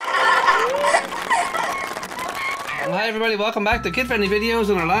Hi everybody, welcome back to Kid Friendly Videos.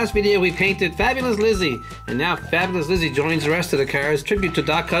 In our last video we painted Fabulous Lizzie, and now Fabulous Lizzie joins the rest of the cars. Tribute to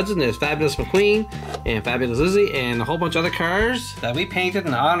Doc Hudson. There's Fabulous McQueen and Fabulous Lizzie and a whole bunch of other cars that we painted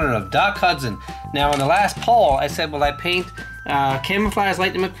in honor of Doc Hudson. Now in the last poll I said, will I paint Camouflage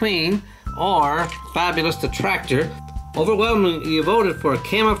Lightning McQueen or Fabulous the Tractor? Overwhelmingly you voted for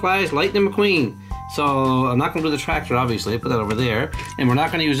Camouflage Lightning McQueen. So I'm not going to do the tractor, obviously. Put that over there. And we're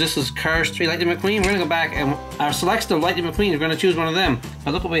not going to use this as Cars 3 Lightning McQueen. We're going to go back and our selection of Lightning McQueen, we're going to choose one of them.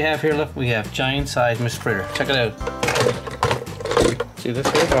 Now look what we have here. Look, we have giant size Miss Fritter. Check it out. See this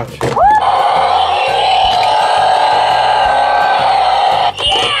here? Watch.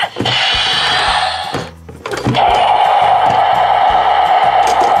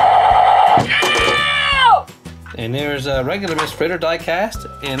 And there's a regular Miss Fritter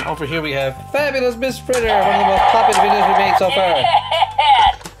diecast, and over here we have Fabulous Miss Fritter, one of the most popular videos we've made so far.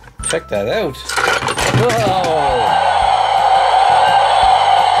 Check that out. Whoa!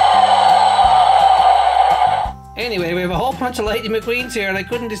 Anyway, we have a whole bunch of Lightning McQueens here, and I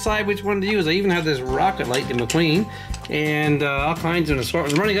couldn't decide which one to use. I even have this Rocket Lightning McQueen, and all kinds of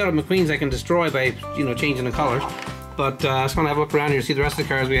assortment. I'm running out of McQueens I can destroy by, changing the colors. But I just want to have a look around here, see the rest of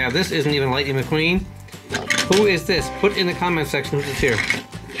the cars we have. This isn't even Lightning McQueen. Who is this? Put in the comment section who's here.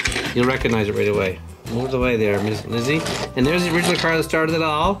 You'll recognize it right away. Move away there, Miss Lizzie. And there's the original car that started it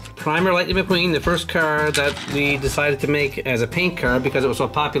all. Primer Lightning McQueen, the first car that we decided to make as a paint car because it was so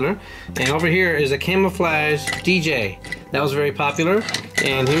popular. And over here is a Camouflage DJ. That was very popular.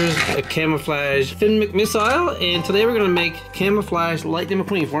 And here's a Camouflage Fin McMissile. And today we're going to make Camouflage Lightning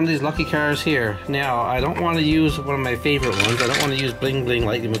McQueen for one of these lucky cars here. Now, I don't want to use one of my favorite ones. I don't want to use Bling Bling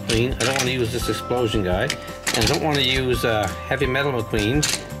Lightning McQueen. I don't want to use this explosion guy. And I don't want to use Heavy Metal McQueen.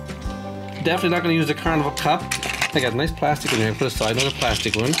 Definitely not going to use the Carnival Cup. I got a nice plastic in there. Put aside another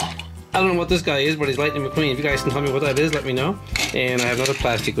plastic one. I don't know what this guy is, but he's Lightning McQueen. If you guys can tell me what that is, let me know. And I have another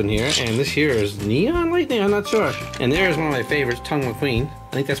plastic one here. And this here is Neon Lightning, I'm not sure. And there's one of my favorites, Tongue McQueen.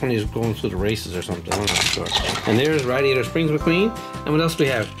 I think that's when he was going through the races or something. I'm not sure. And there's Radiator Springs McQueen. And what else do we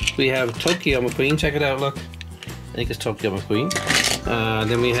have? We have Tokyo McQueen. Check it out, look. I think it's Tokyo McQueen.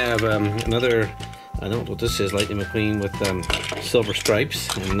 Then we have another... I don't know what this is, Lightning McQueen with silver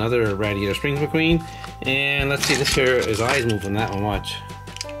stripes, and another Radiator Springs McQueen. And let's see, this here is eyes moving, that one, watch.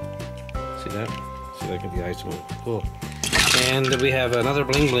 See that? See if I can get the eyes to move. Cool. And then we have another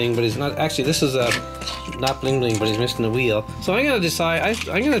Bling Bling, but he's not, actually this is not Bling Bling, but he's missing the wheel. So I'm going to decide,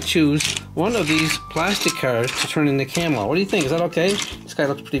 I'm going to choose one of these plastic cars to turn into camo. What do you think? Is that okay? This guy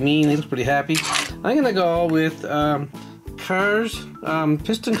looks pretty mean, he looks pretty happy. I'm going to go with Cars,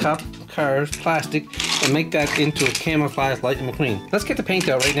 Piston Cup, Cars, plastic, and make that into a Camouflage Lightning McQueen. Let's get the paint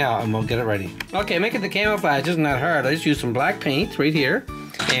out right now and we'll get it ready. Okay, making the camouflage isn't that hard. I just used some black paint right here,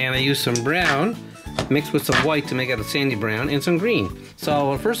 and I used some brown mixed with some white to make it a sandy brown, and some green.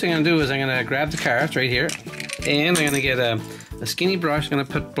 So the first thing I'm gonna do is I'm gonna grab the cars right here, and I'm gonna get a skinny brush. I'm gonna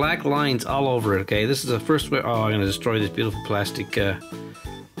put black lines all over it, okay? This is the first way. Oh, I'm gonna destroy this beautiful plastic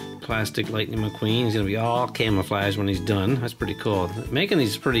Lightning McQueen. He's gonna be all camouflage when he's done. That's pretty cool. Making these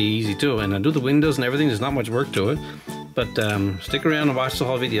is pretty easy too, and I do the windows and everything. There's not much work to it, but stick around and watch the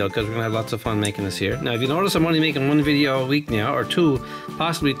whole video because we're gonna have lots of fun making this here. Now, if you notice, I'm only making one video a week now, or two,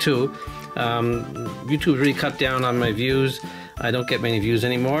 possibly two. YouTube really cut down on my views. I don't get many views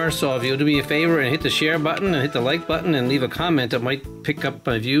anymore, so if you'll do me a favor and hit the share button and hit the like button and leave a comment, it might pick up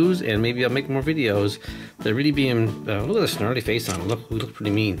my views and maybe I'll make more videos. They're really being, look at the snarly face on him. Look, he looks pretty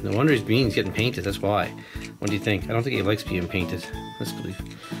mean. No wonder he's mean. He's getting painted, that's why. What do you think? I don't think he likes being painted. That's gonna be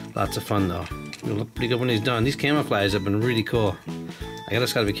lots of fun though. He'll look pretty good when he's done. These camouflages have been really cool. I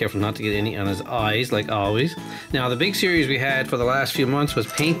just gotta be careful not to get any on his eyes, like always. Now, the big series we had for the last few months was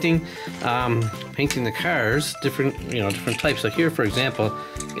painting the cars, different types. So here, for example,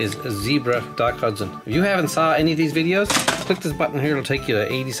 is a Zebra Doc Hudson. If you haven't saw any of these videos, click this button here. It'll take you to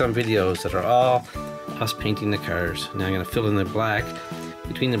 80-some videos that are all us painting the cars. Now I'm gonna fill in the black,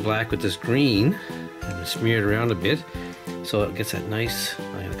 between the black with this green, and smear it around a bit, so it gets that nice.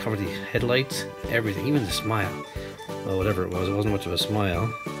 I'm gonna cover the headlights, everything, even the smile. Well, whatever it wasn't much of a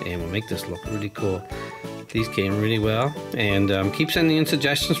smile, and we'll make this look really cool. These came really well, and keep sending in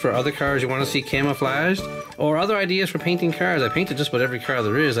suggestions for other cars you want to see camouflaged, or other ideas for painting cars. I painted just about every car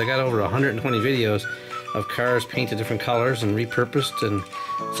there is. I got over 120 videos of cars painted different colors and repurposed, and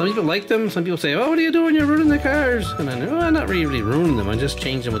some people like them. Some people say, oh, what are you doing? You're ruining the cars. And I know, I'm not really ruining them. I'm just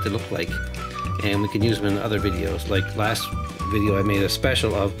changing what they look like, and we can use them in other videos. Like last video I made a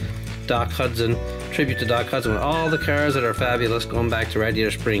special of Doc Hudson, tribute to Doc Hudson, with all the cars that are fabulous, going back to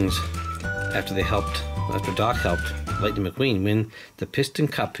Radiator Springs after they helped after Doc helped Lightning McQueen win the Piston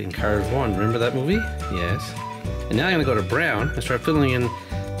Cup in Cars 1. Remember that movie? Yes. And now I'm going to go to brown and start filling in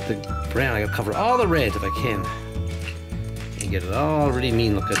the brown. I got to cover all the red if I can. And get it all really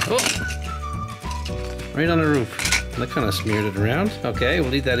mean looking. Oh! Right on the roof. That kind of smeared it around. Okay, we'll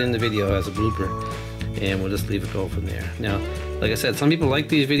leave that in the video as a blooper. And we'll just leave it go from there. Now, like I said, some people like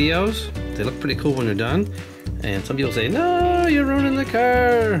these videos. They look pretty cool when they're done. And some people say, no, you're ruining the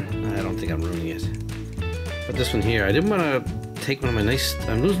car. I don't think I'm ruining it. But this one here, I didn't want to take one of my nice,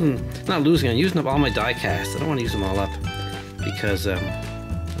 I'm using up all my die casts. I don't want to use them all up because I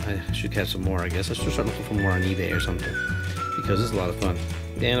should catch some more, I guess. I should start looking for more on eBay or something because it's a lot of fun.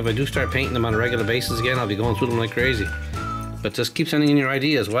 And if I do start painting them on a regular basis again, I'll be going through them like crazy. But just keep sending in your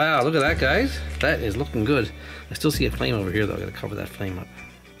ideas. Wow, look at that, guys. That is looking good. I still see a flame over here, though. I gotta cover that flame up.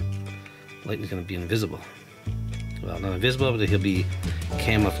 Lightning's gonna be invisible. Well, not invisible, but he'll be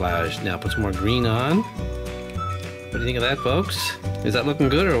camouflaged. Now, put some more green on. What do you think of that, folks? Is that looking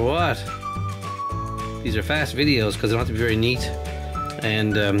good or what? These are fast videos because they don't have to be very neat.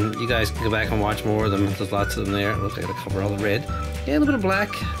 And you guys can go back and watch more of them. There's lots of them there. Look, I gotta cover all the red. Yeah, a little bit of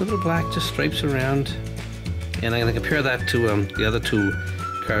black, just stripes around. And I'm going to compare that to the other two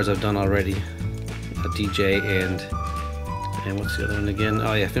cars I've done already. A DJ and what's the other one again?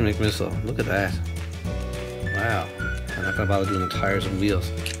 Oh yeah, Finn Missile. Look at that. Wow. I'm not going to bother doing the tires and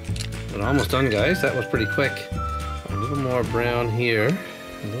wheels. But almost done, guys. That was pretty quick. A little more brown here.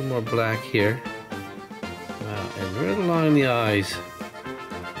 A little more black here. Wow. And right along the eyes. I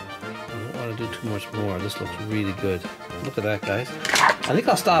don't want to do too much more. This looks really good. Look at that, guys. I think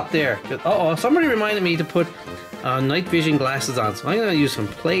I'll stop there. Uh-oh, somebody reminded me to put night vision glasses on. So I'm going to use some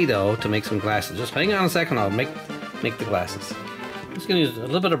Play-Doh to make some glasses. Just hang on a second, I'll make the glasses. I'm just going to use a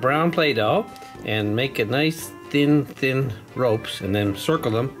little bit of brown Play-Doh and make a nice thin ropes and then circle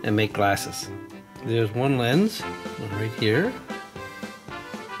them and make glasses. There's one lens, one right here.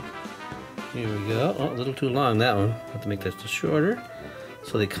 Here we go. Oh, a little too long, that one. Have to make that just shorter.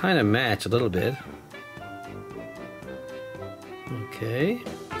 So they kind of match a little bit. Okay,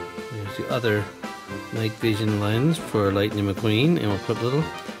 there's the other night vision lens for Lightning McQueen, and we'll put little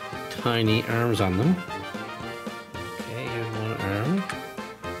tiny arms on them. Okay, here's one arm,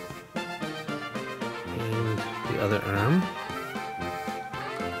 and the other arm.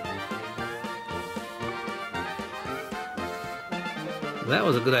 That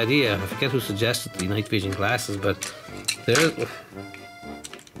was a good idea. I forget who suggested the night vision glasses, but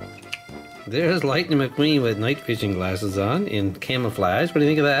there's Lightning McQueen with night vision glasses on in camouflage. What do you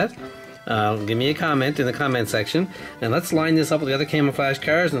think of that? Give me a comment in the comment section. And let's line this up with the other camouflage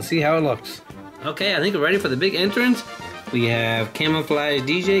cars and see how it looks. Okay, I think we're ready for the big entrance. We have Camouflage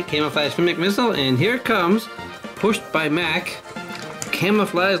DJ, Camouflage Finn Missile, and here comes, pushed by Mac,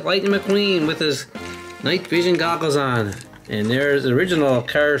 Camouflage Lightning McQueen with his night vision goggles on. And there's the original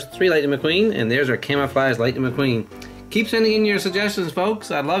Cars 3 Lightning McQueen, and there's our Camouflage Lightning McQueen. Keep sending in your suggestions,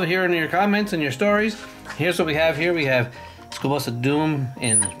 folks. I'd love hearing your comments and your stories. Here's what we have here. We have School Bus of Doom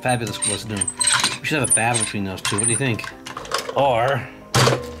and Fabulous School Bus of Doom. We should have a battle between those two. What do you think? Or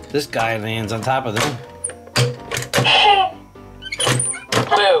this guy lands on top of them.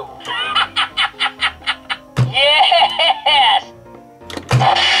 Boo! Yes!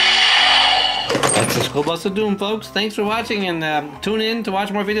 That's the School Bus of Doom, folks. Thanks for watching, and tune in to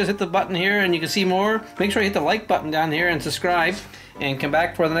watch more videos. Hit the button here and you can see more. Make sure you hit the like button down here and subscribe, and come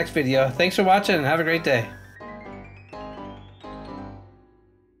back for the next video. Thanks for watching and have a great day.